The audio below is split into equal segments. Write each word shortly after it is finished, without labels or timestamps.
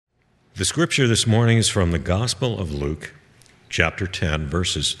The scripture this morning is from the Gospel of Luke, chapter 10,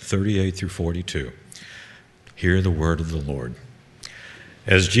 verses 38 through 42. Hear the word of the Lord.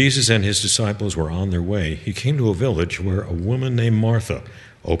 As Jesus and his disciples were on their way, he came to a village where a woman named Martha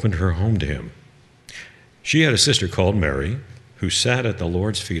opened her home to him. She had a sister called Mary, who sat at the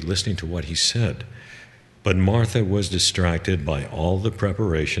Lord's feet listening to what he said. But Martha was distracted by all the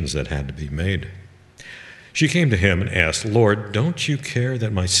preparations that had to be made. She came to him and asked, "Lord, don't you care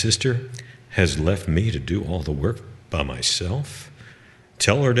that my sister has left me to do all the work by myself?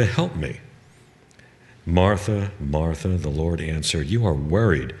 Tell her to help me." "Martha, Martha," the Lord answered, "you are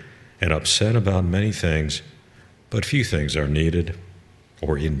worried and upset about many things, but few things are needed,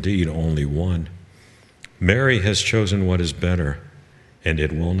 or indeed only one. Mary has chosen what is better, and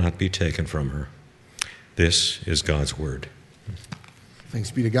it will not be taken from her." This is God's word.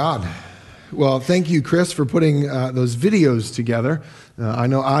 Thanks be to God. Well, thank you, Chris, for putting those videos together. I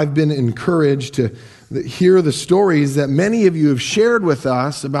know I've been encouraged to hear the stories that many of you have shared with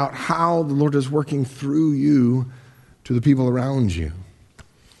us about how the Lord is working through you to the people around you,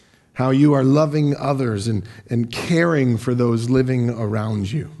 how you are loving others and caring for those living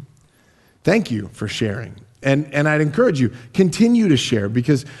around you. Thank you for sharing. And I'd encourage you, continue to share,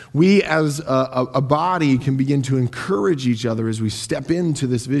 because we as a body can begin to encourage each other as we step into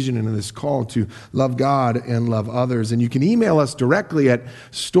this vision and this call to love God and love others. And you can email us directly at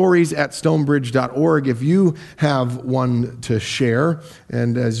stories@stonebridge.org if you have one to share.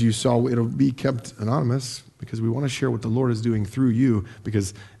 And as you saw, it'll be kept anonymous because we want to share what the Lord is doing through you,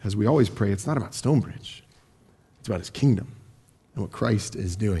 because as we always pray, it's not about Stonebridge. It's about his kingdom and what Christ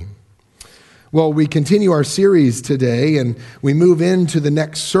is doing. Well, we continue our series today, and we move into the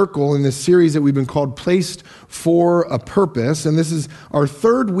next circle in this series that we've been called Placed for a Purpose. And this is our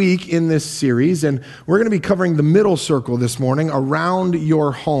third week in this series, and we're going to be covering the middle circle this morning, around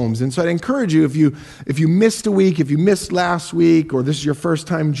your homes. And so I'd encourage you, if you missed a week, if you missed last week, or this is your first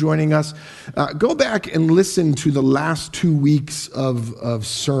time joining us, go back and listen to the last 2 weeks of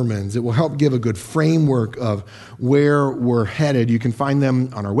sermons. It will help give a good framework of where we're headed. You can find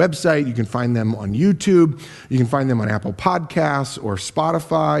them on our website. You can find them on YouTube. You can find them on Apple Podcasts or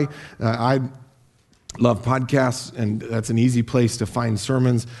Spotify. I love podcasts, and that's an easy place to find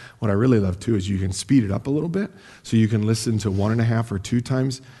sermons. What I really love, too, is you can speed it up a little bit, so you can listen to 1.5 or 2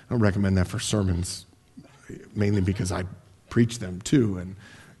 times. I don't recommend that for sermons, mainly because I preach them, too. And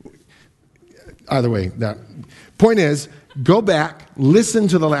either way, that point is, go back, listen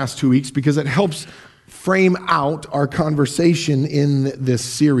to the last 2 weeks, because it helps frame out our conversation in this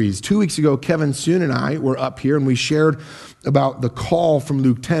series. 2 weeks ago, Kevin Soon and I were up here, and we shared about the call from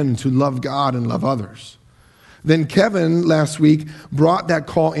Luke 10 to love God and love others. Then Kevin last week brought that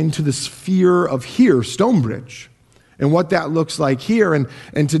call into the sphere of here, Stonebridge, and what that looks like here. And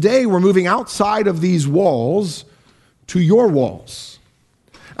today we're moving outside of these walls to your walls,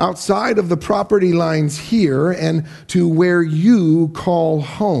 outside of the property lines here and to where you call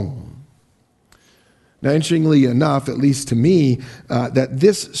home. Now, interestingly enough, at least to me, that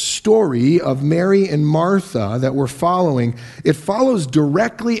this story of Mary and Martha that we're following, it follows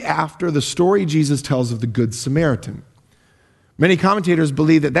directly after the story Jesus tells of the Good Samaritan. Many commentators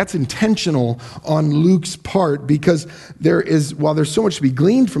believe that that's intentional on Luke's part, because while there's so much to be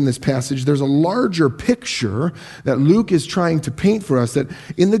gleaned from this passage, there's a larger picture that Luke is trying to paint for us, that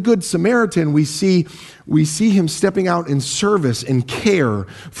in the Good Samaritan, we see him stepping out in service and care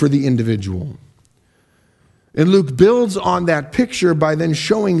for the individual. And Luke builds on that picture by then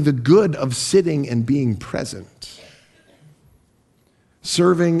showing the good of sitting and being present.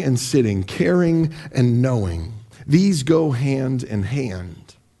 Serving and sitting, caring and knowing. These go hand in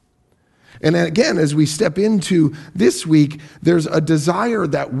hand. And again, as we step into this week, there's a desire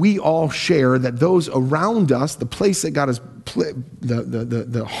that we all share, that those around us, the place that God has,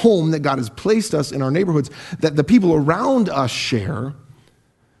 the home that God has placed us in our neighborhoods, that the people around us share,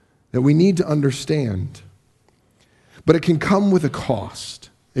 that we need to understand. But it can come with a cost.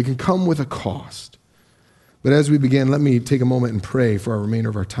 It can come with a cost. But as we begin, let me take a moment and pray for our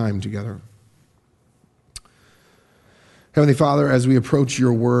remainder of our time together. Heavenly Father, as we approach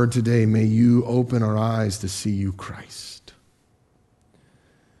your word today, may you open our eyes to see you, Christ.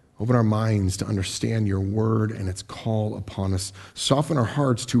 Open our minds to understand your word and its call upon us. Soften our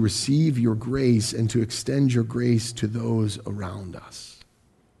hearts to receive your grace and to extend your grace to those around us.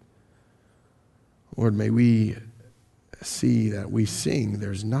 Lord, may we see that we sing,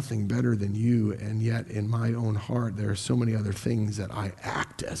 there's nothing better than you, and yet in my own heart there are so many other things that I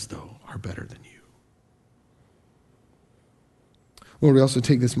act as though are better than you. Lord, we also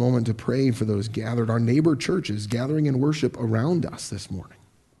take this moment to pray for those gathered, our neighbor churches gathering in worship around us this morning.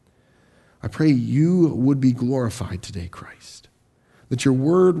 I pray you would be glorified today, Christ. That your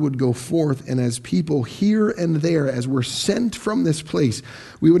word would go forth, and as people here and there, as we're sent from this place,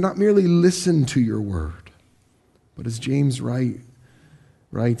 we would not merely listen to your word, but as James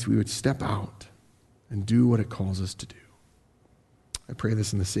writes, we would step out and do what it calls us to do. I pray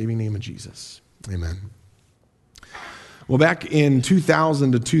this in the saving name of Jesus. Amen. Well, back in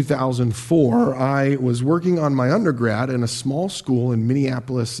 2000 to 2004, I was working on my undergrad in a small school in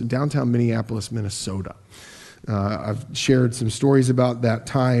Minneapolis, downtown Minneapolis, Minnesota. I've shared some stories about that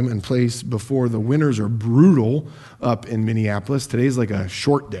time and place before. The winters are brutal up in Minneapolis. Today's like a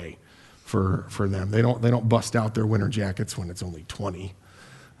short day for them. They don't bust out their winter jackets when it's only 20.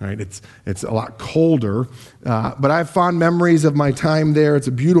 Right? It's a lot colder, but I have fond memories of my time there. It's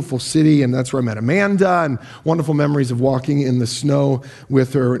a beautiful city, and that's where I met Amanda, and wonderful memories of walking in the snow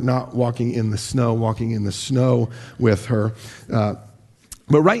with her, not walking in the snow, walking in the snow with her.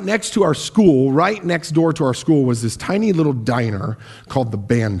 But right next to our school, right next door to our school, was this tiny little diner called the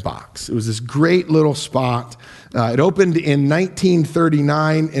Bandbox. It was this great little spot. It opened in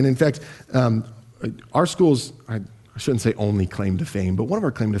 1939, and in fact, our school's, I shouldn't say only claim to fame, but one of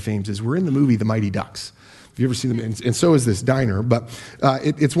our claim to fame is we're in the movie The Mighty Ducks. Have you ever seen them? And so is this diner. But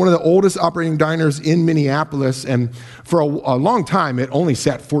it's one of the oldest operating diners in Minneapolis. And for a long time, it only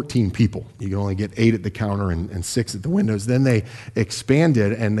sat 14 people. You could only get 8 at the counter and 6 at the windows. Then they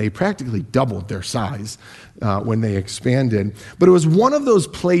expanded, and they practically doubled their size when they expanded. But it was one of those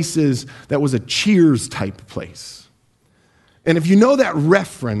places that was a Cheers type place. And if you know that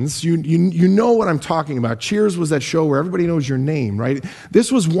reference, you know what I'm talking about. Cheers was that show where everybody knows your name, right?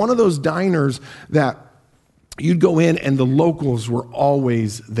 This was one of those diners that you'd go in and the locals were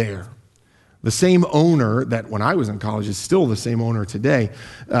always there. The same owner that when I was in college is still the same owner today,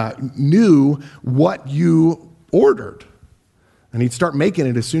 knew what you ordered. And he'd start making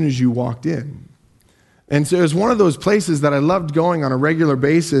it as soon as you walked in. And so it was one of those places that I loved going on a regular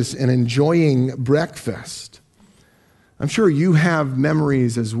basis and enjoying breakfast. I'm sure you have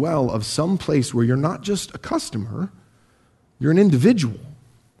memories as well of some place where you're not just a customer, you're an individual.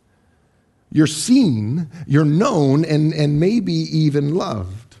 You're seen, you're known, and maybe even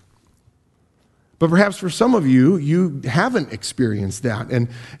loved. But perhaps for some of you, you haven't experienced that, and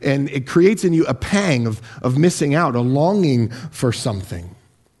it creates in you a pang of missing out, a longing for something.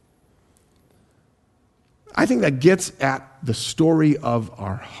 I think that gets at the story of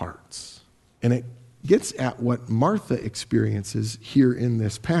our hearts, and it gets at what Martha experiences here in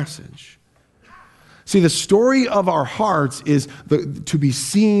this passage. See, the story of our hearts is to be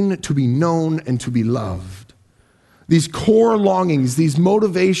seen, to be known, and to be loved. These core longings, these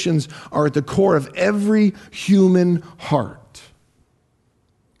motivations are at the core of every human heart.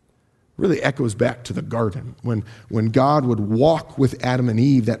 Really echoes back to the garden. When God would walk with Adam and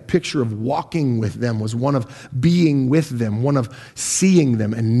Eve, that picture of walking with them was one of being with them, one of seeing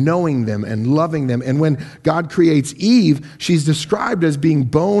them and knowing them and loving them. And when God creates Eve, she's described as being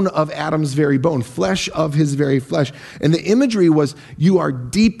bone of Adam's very bone, flesh of his very flesh. And the imagery was, you are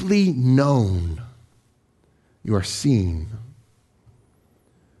deeply known. You are seen.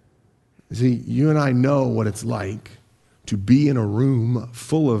 See, you and I know what it's like to be in a room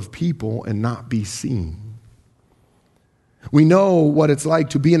full of people and not be seen. We know what it's like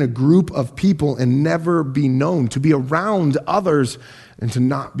to be in a group of people and never be known, to be around others and to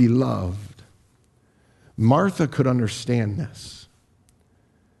not be loved. Martha could understand this.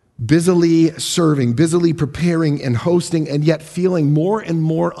 Busily serving, busily preparing and hosting, and yet feeling more and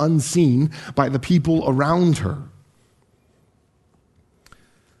more unseen by the people around her.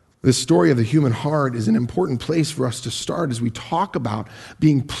 This story of the human heart is an important place for us to start as we talk about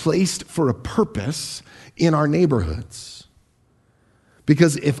being placed for a purpose in our neighborhoods.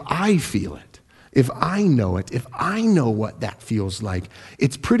 Because if I feel it, if I know it, if I know what that feels like,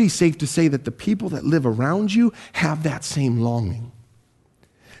 it's pretty safe to say that the people that live around you have that same longing,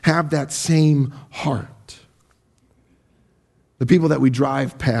 have that same heart. The people that we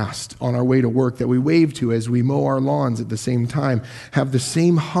drive past on our way to work, that we wave to as we mow our lawns at the same time, have the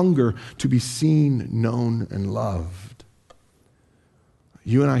same hunger to be seen, known, and loved.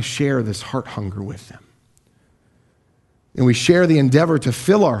 You and I share this heart hunger with them. And we share the endeavor to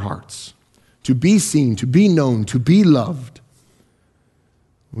fill our hearts, to be seen, to be known, to be loved.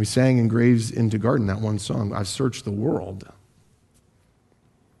 We sang in Graves into Garden that one song, I've searched the world.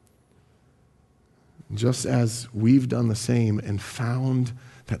 Just as we've done the same and found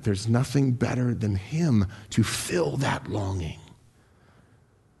that there's nothing better than him to fill that longing.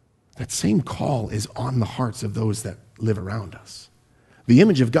 That same call is on the hearts of those that live around us. The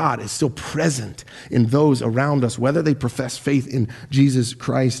image of God is still present in those around us, whether they profess faith in Jesus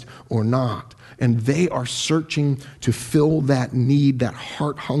Christ or not. And they are searching to fill that need, that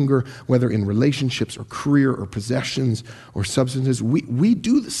heart hunger, whether in relationships or career or possessions or substances. We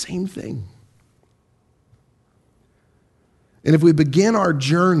do the same thing. And if we begin our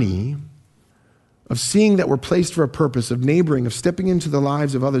journey of seeing that we're placed for a purpose, of neighboring, of stepping into the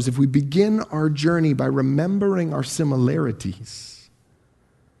lives of others, if we begin our journey by remembering our similarities,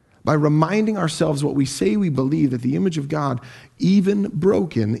 by reminding ourselves what we say we believe, that the image of God, even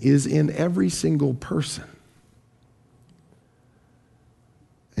broken, is in every single person.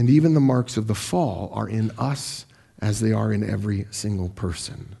 And even the marks of the fall are in us as they are in every single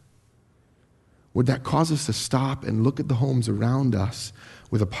person. Would that cause us to stop and look at the homes around us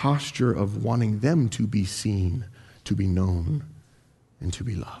with a posture of wanting them to be seen, to be known, and to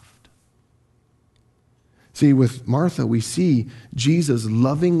be loved? See, with Martha, we see Jesus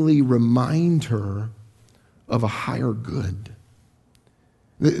lovingly remind her of a higher good.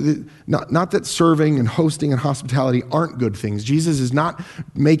 Not that serving and hosting and hospitality aren't good things. Jesus is not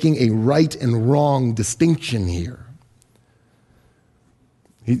making a right and wrong distinction here.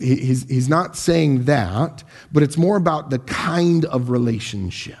 He's not saying that, but it's more about the kind of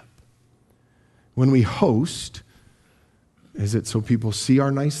relationship. When we host, is it so people see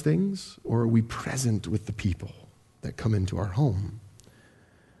our nice things, or are we present with the people that come into our home?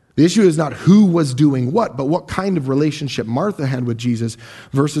 The issue is not who was doing what, but what kind of relationship Martha had with Jesus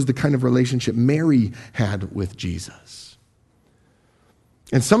versus the kind of relationship Mary had with Jesus.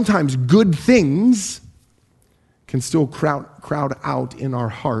 And sometimes good things can still crowd out in our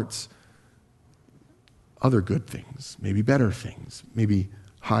hearts other good things, maybe better things, maybe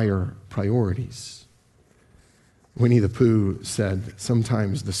higher priorities. Winnie the Pooh said,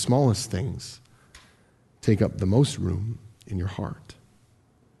 sometimes the smallest things take up the most room in your heart.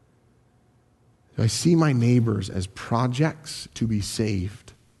 I see my neighbors as projects to be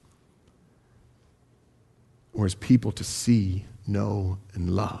saved, or as people to see, know,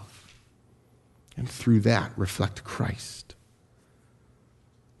 and love, and through that reflect Christ.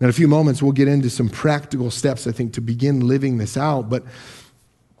 In a few moments, we'll get into some practical steps, I think, to begin living this out. But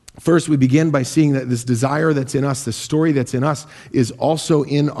first, we begin by seeing that this desire that's in us, this story that's in us, is also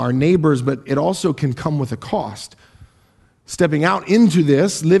in our neighbors, but it also can come with a cost. Stepping out into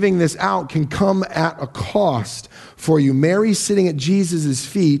this, living this out, can come at a cost for you. Mary, sitting at Jesus'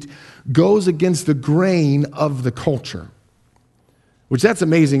 feet, goes against the grain of the culture. Which that's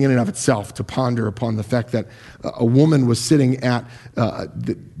amazing in and of itself, to ponder upon the fact that a woman was sitting at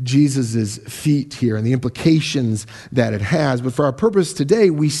Jesus' feet here and the implications that it has. But for our purpose today,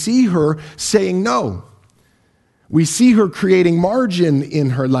 we see her saying no. We see her creating margin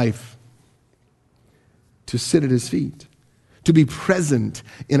in her life to sit at his feet. To be present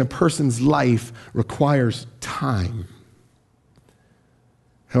in a person's life requires time.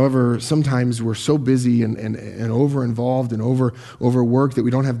 However, sometimes we're so busy and over-involved and overworked that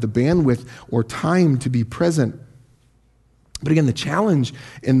we don't have the bandwidth or time to be present. But again, the challenge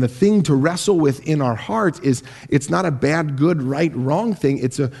and the thing to wrestle with in our hearts is it's not a bad, good, right, wrong thing.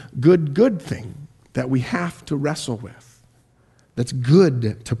 It's a good thing that we have to wrestle with. That's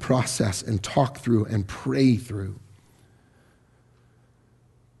good to process and talk through and pray through.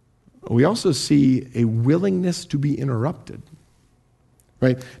 We also see a willingness to be interrupted.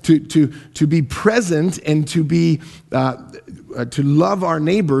 Right? To be present and to love our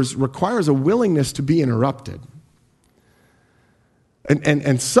neighbors requires a willingness to be interrupted.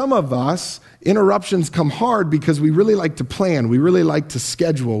 And some of us, interruptions come hard because we really like to plan. We really like to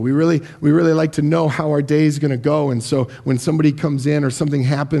schedule. We really like to know how our day is going to go. And so when somebody comes in or something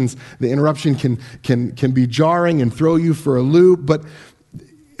happens, the interruption can be jarring and throw you for a loop. But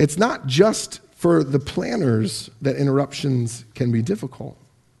it's not just for the planners that interruptions can be difficult.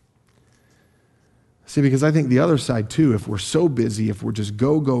 See, because I think the other side too, if we're so busy, if we're just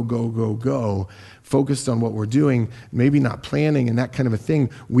go, focused on what we're doing, maybe not planning and that kind of a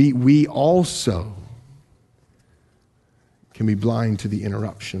thing, we also can be blind to the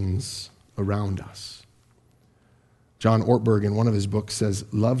interruptions around us. John Ortberg in one of his books says,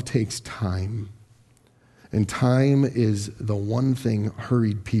 love takes time, and time is the one thing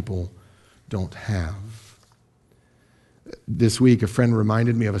hurried people don't have. This week, a friend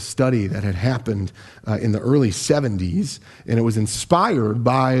reminded me of a study that had happened in the early 70s, and it was inspired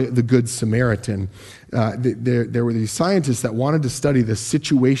by the Good Samaritan. There were these scientists that wanted to study the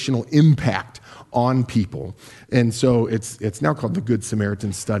situational impact on people. And so it's now called the Good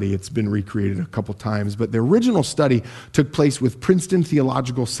Samaritan study. It's been recreated a couple times, but the original study took place with Princeton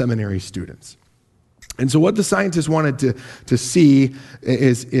Theological Seminary students. And so what the scientists wanted to see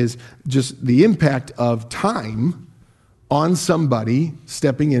is just the impact of time on somebody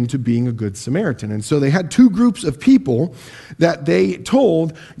stepping into being a good Samaritan. And so they had two groups of people that they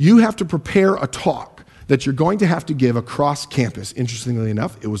told, you have to prepare a talk that you're going to have to give across campus. Interestingly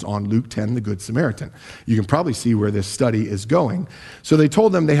enough, it was on Luke 10, the Good Samaritan. You can probably see where this study is going. So they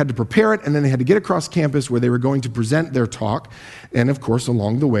told them they had to prepare it, and then they had to get across campus where they were going to present their talk. And of course,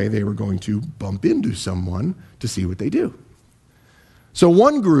 along the way, they were going to bump into someone to see what they do. So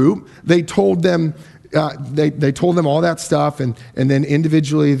one group, they told them, they told them all that stuff, and then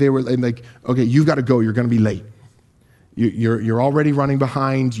individually they were like, okay, you've got to go, you're going to be late. You're already running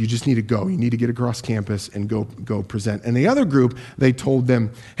behind. You just need to go. You need to get across campus and go present. And the other group, they told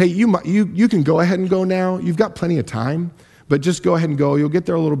them, hey, you can go ahead and go now. You've got plenty of time, but just go ahead and go. You'll get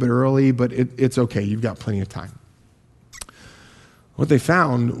there a little bit early, but it's okay. You've got plenty of time. What they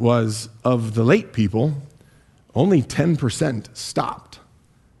found was of the late people, only 10% stopped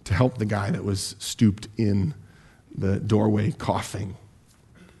to help the guy that was stooped in the doorway coughing.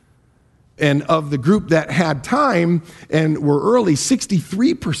 And of the group that had time and were early,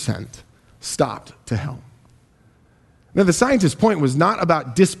 63% stopped to help. Now, the scientist's point was not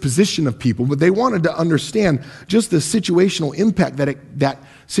about disposition of people, but they wanted to understand just the situational impact that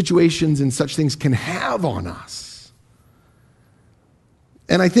situations and such things can have on us.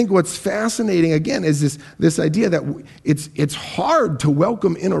 And I think what's fascinating, again, is this idea that it's hard to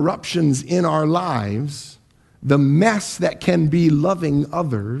welcome interruptions in our lives, the mess that can be loving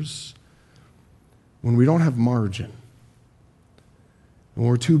others, when we don't have margin, when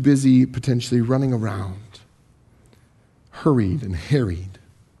we're too busy potentially running around, hurried and harried.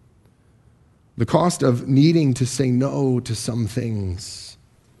 The cost of needing to say no to some things,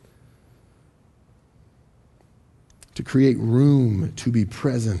 to create room to be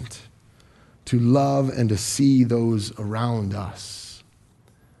present, to love and to see those around us.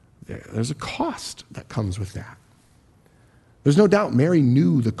 There's a cost that comes with that. There's no doubt Mary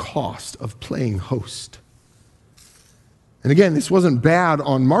knew the cost of playing host. And again, this wasn't bad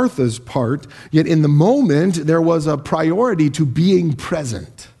on Martha's part, yet in the moment, there was a priority to being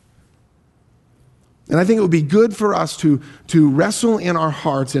present. And I think it would be good for us to wrestle in our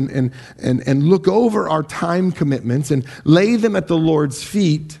hearts and look over our time commitments and lay them at the Lord's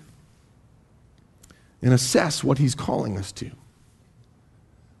feet and assess what He's calling us to.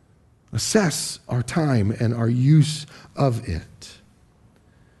 Assess our time and our use of it.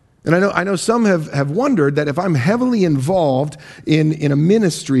 And I know some have wondered that if I'm heavily involved in a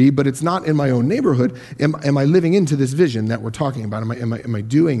ministry, but it's not in my own neighborhood, am I living into this vision that we're talking about? Am I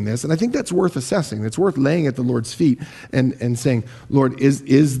doing this? And I think that's worth assessing. It's worth laying at the Lord's feet and saying, Lord, is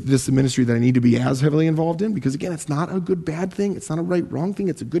this a ministry that I need to be as heavily involved in? Because again, it's not a good, bad thing. It's not a right, wrong thing.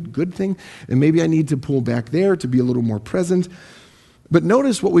 It's a good, good thing. And maybe I need to pull back there to be a little more present. But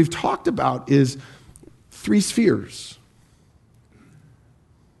notice what we've talked about is 3 spheres.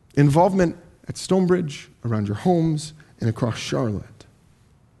 Involvement at Stonebridge, around your homes, and across Charlotte.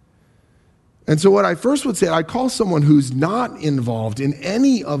 And so what I first would say, I call someone who's not involved in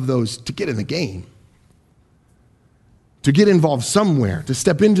any of those to get in the game. To get involved somewhere, to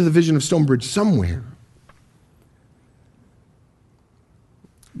step into the vision of Stonebridge somewhere.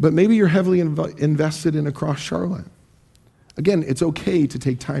 But maybe you're heavily invested in across Charlotte. Again, it's okay to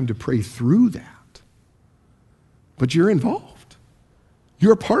take time to pray through that. But you're involved.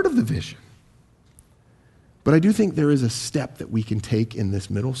 You're a part of the vision. But I do think there is a step that we can take in this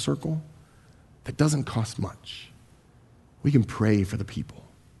middle circle that doesn't cost much. We can pray for the people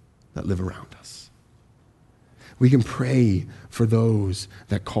that live around us. We can pray for those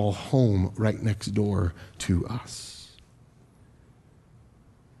that call home right next door to us.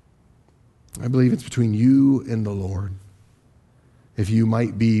 I believe it's between you and the Lord. If you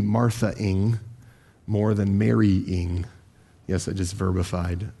might be Martha-ing more than Mary-ing. Yes, I just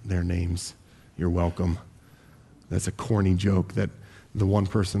verbified their names. You're welcome. That's a corny joke that the one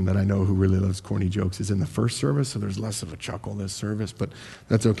person that I know who really loves corny jokes is in the first service, so there's less of a chuckle this service, but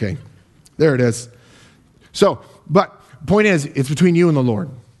that's okay. There it is. So, but point is, it's between you and the Lord.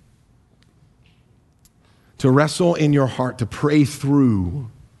 To wrestle in your heart, to pray through,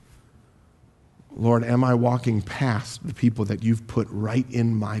 Lord, am I walking past the people that you've put right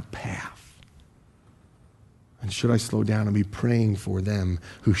in my path? And should I slow down and be praying for them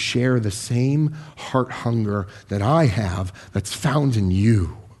who share the same heart hunger that I have that's found in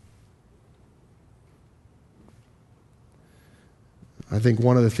you? I think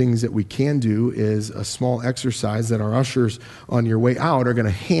one of the things that we can do is a small exercise that our ushers on your way out are going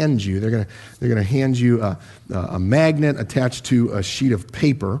to hand you. They're going to hand you a magnet attached to a sheet of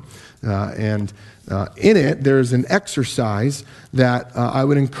paper, and in it there's an exercise that I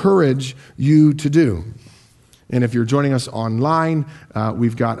would encourage you to do. And if you're joining us online,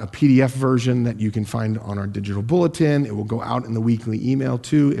 we've got a PDF version that you can find on our digital bulletin. It will go out in the weekly email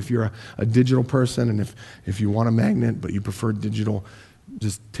too if you're a digital person, and if you want a magnet but you prefer digital,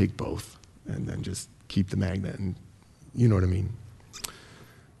 just take both and then just keep the magnet, and you know what I mean.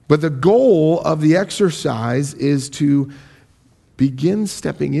 But the goal of the exercise is to begin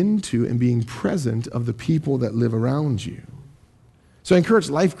stepping into and being present of the people that live around you. So I encourage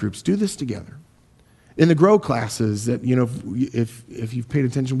life groups, do this together. In the grow classes, that if you've paid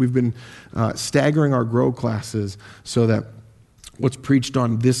attention, we've been staggering our grow classes so that what's preached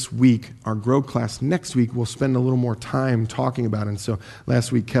on this week, our grow class next week, we'll spend a little more time talking about it. And so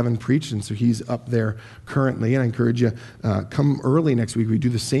last week Kevin preached, and so he's up there currently. And I encourage you, come early next week. We do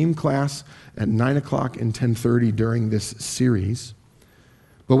the same class at 9 o'clock and 10:30 during this series.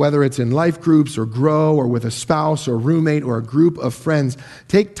 But whether it's in life groups or grow or with a spouse or roommate or a group of friends,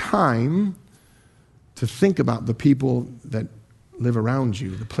 take time to think about the people that live around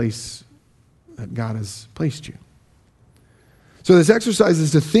you, the place that God has placed you. So this exercise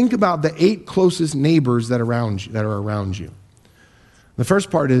is to think about the 8 closest neighbors that are around you. The first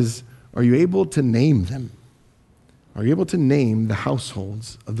part is, are you able to name them? Are you able to name the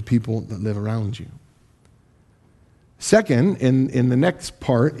households of the people that live around you? Second, in the next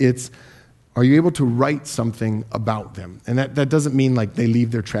part, it's, are you able to write something about them? And that doesn't mean like they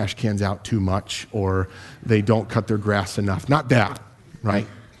leave their trash cans out too much or they don't cut their grass enough. Not that, right?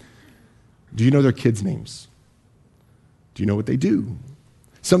 Do you know their kids' names? Do you know what they do?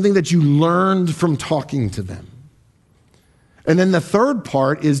 Something that you learned from talking to them. And then the third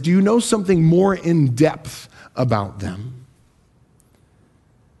part is, do you know something more in depth about them?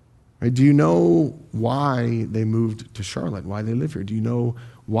 Right? Do you know why they moved to Charlotte, why they live here? Do you know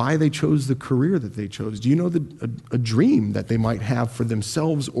why they chose the career that they chose? Do you know a dream that they might have for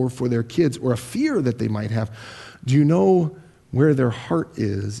themselves or for their kids, or a fear that they might have? Do you know where their heart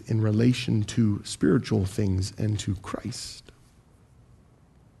is in relation to spiritual things and to Christ?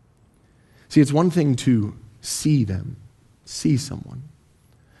 See, it's one thing to see them, see someone.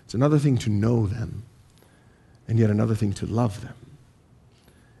 It's another thing to know them, and yet another thing to love them.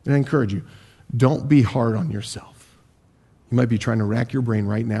 And I encourage you, don't be hard on yourself. You might be trying to rack your brain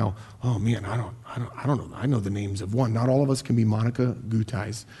right now. Oh man, I don't know. I know the names of one. Not all of us can be Monica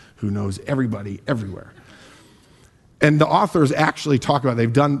Gutais, who knows everybody everywhere. And the authors actually talk about,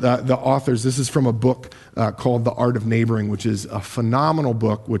 they've done, the authors, this is from a book called The Art of Neighboring, which is a phenomenal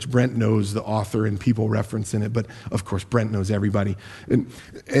book, which Brent knows the author and people reference in it, but of course Brent knows everybody. And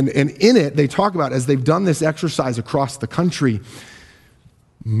in it, they talk about, as they've done this exercise across the country,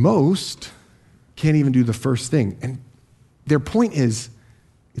 most can't even do the first thing. And their point is,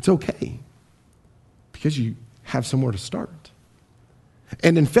 it's okay, because you have somewhere to start.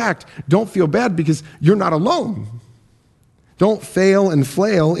 And in fact, don't feel bad because you're not alone. Don't fail and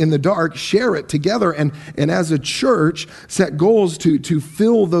flail in the dark. Share it together. And as a church, set goals to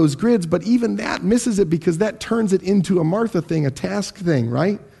fill those grids. But even that misses it because that turns it into a Martha thing, a task thing,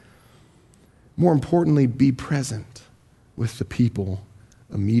 right? More importantly, be present with the people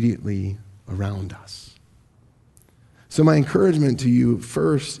immediately around us. So my encouragement to you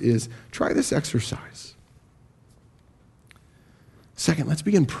first is try this exercise. Second, let's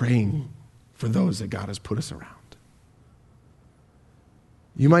begin praying for those that God has put us around.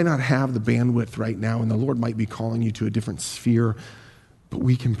 You might not have the bandwidth right now, and the Lord might be calling you to a different sphere, but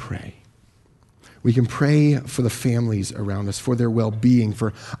we can pray. We can pray for the families around us, for their well-being,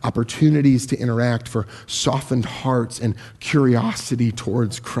 for opportunities to interact, for softened hearts and curiosity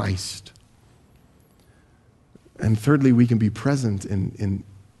towards Christ. And thirdly, we can be present and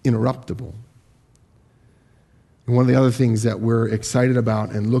interruptible. And one of the other things that we're excited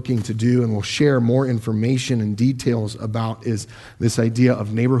about and looking to do, and we'll share more information and details about, is this idea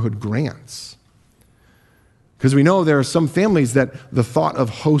of neighborhood grants. Because we know there are some families that the thought of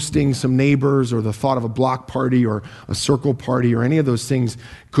hosting some neighbors or the thought of a block party or a circle party or any of those things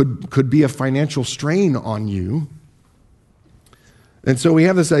could be a financial strain on you. And so we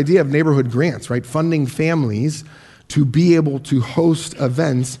have this idea of neighborhood grants, right? Funding families to be able to host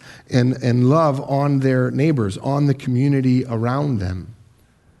events and love on their neighbors, on the community around them.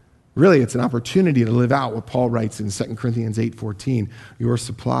 Really, it's an opportunity to live out what Paul writes in 2 Corinthians 8:14. Your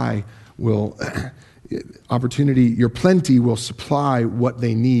plenty will supply what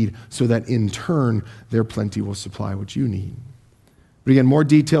they need, so that in turn, their plenty will supply what you need. But again, more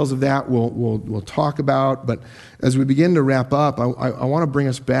details of that we'll talk about. But as we begin to wrap up, I want to bring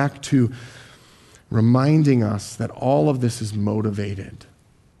us back to reminding us that all of this is motivated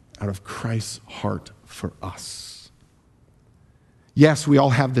out of Christ's heart for us. Yes, we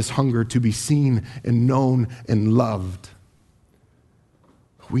all have this hunger to be seen and known and loved.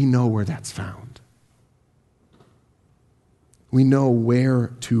 We know where that's found. We know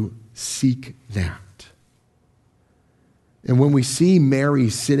where to seek that. And when we see Mary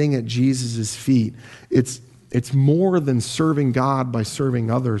sitting at Jesus' feet, it's more than serving God by serving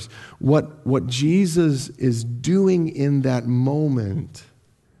others. What Jesus is doing in that moment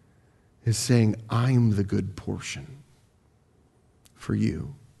is saying, I'm the good portion for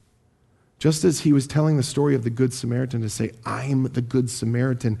you. Just as he was telling the story of the Good Samaritan to say, I'm the Good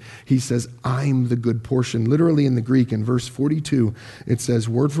Samaritan, he says, I'm the good portion. Literally in the Greek, in verse 42, it says,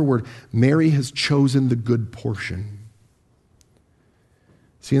 word for word, Mary has chosen the good portion.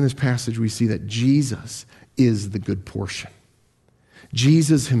 See, in this passage, we see that Jesus is the good portion.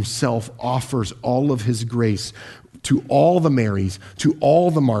 Jesus himself offers all of his grace to all the Marys, to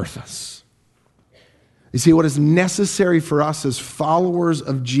all the Marthas. You see, what is necessary for us as followers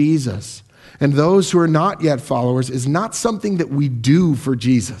of Jesus and those who are not yet followers is not something that we do for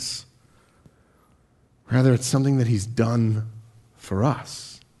Jesus. Rather, it's something that he's done for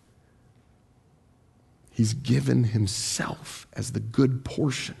us. He's given himself as the good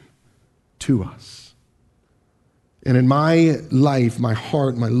portion to us. And in my life, my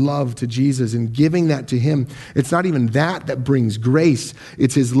heart, my love to Jesus, and giving that to him, it's not even that brings grace.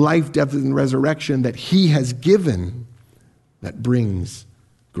 It's his life, death, and resurrection that he has given that brings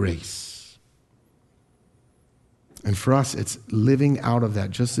grace. And for us, it's living out of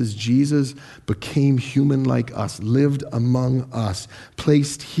that. Just as Jesus became human like us, lived among us,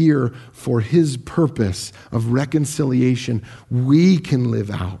 placed here for his purpose of reconciliation, we can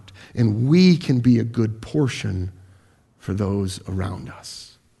live out and we can be a good portion for those around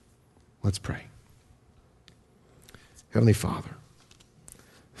us. Let's pray. Heavenly Father,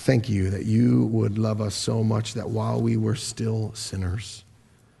 thank you that you would love us so much that while we were still sinners,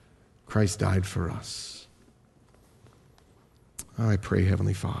 Christ died for us. I pray,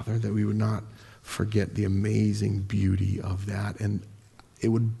 Heavenly Father, that we would not forget the amazing beauty of that, and it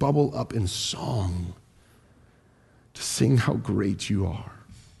would bubble up in song to sing how great you are.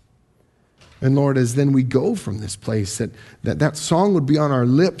 And Lord, as then we go from this place, that song would be on our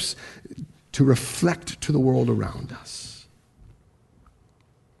lips to reflect to the world around us.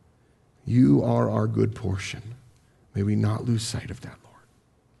 You are our good portion. May we not lose sight of that, Lord.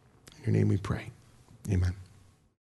 In your name we pray. Amen.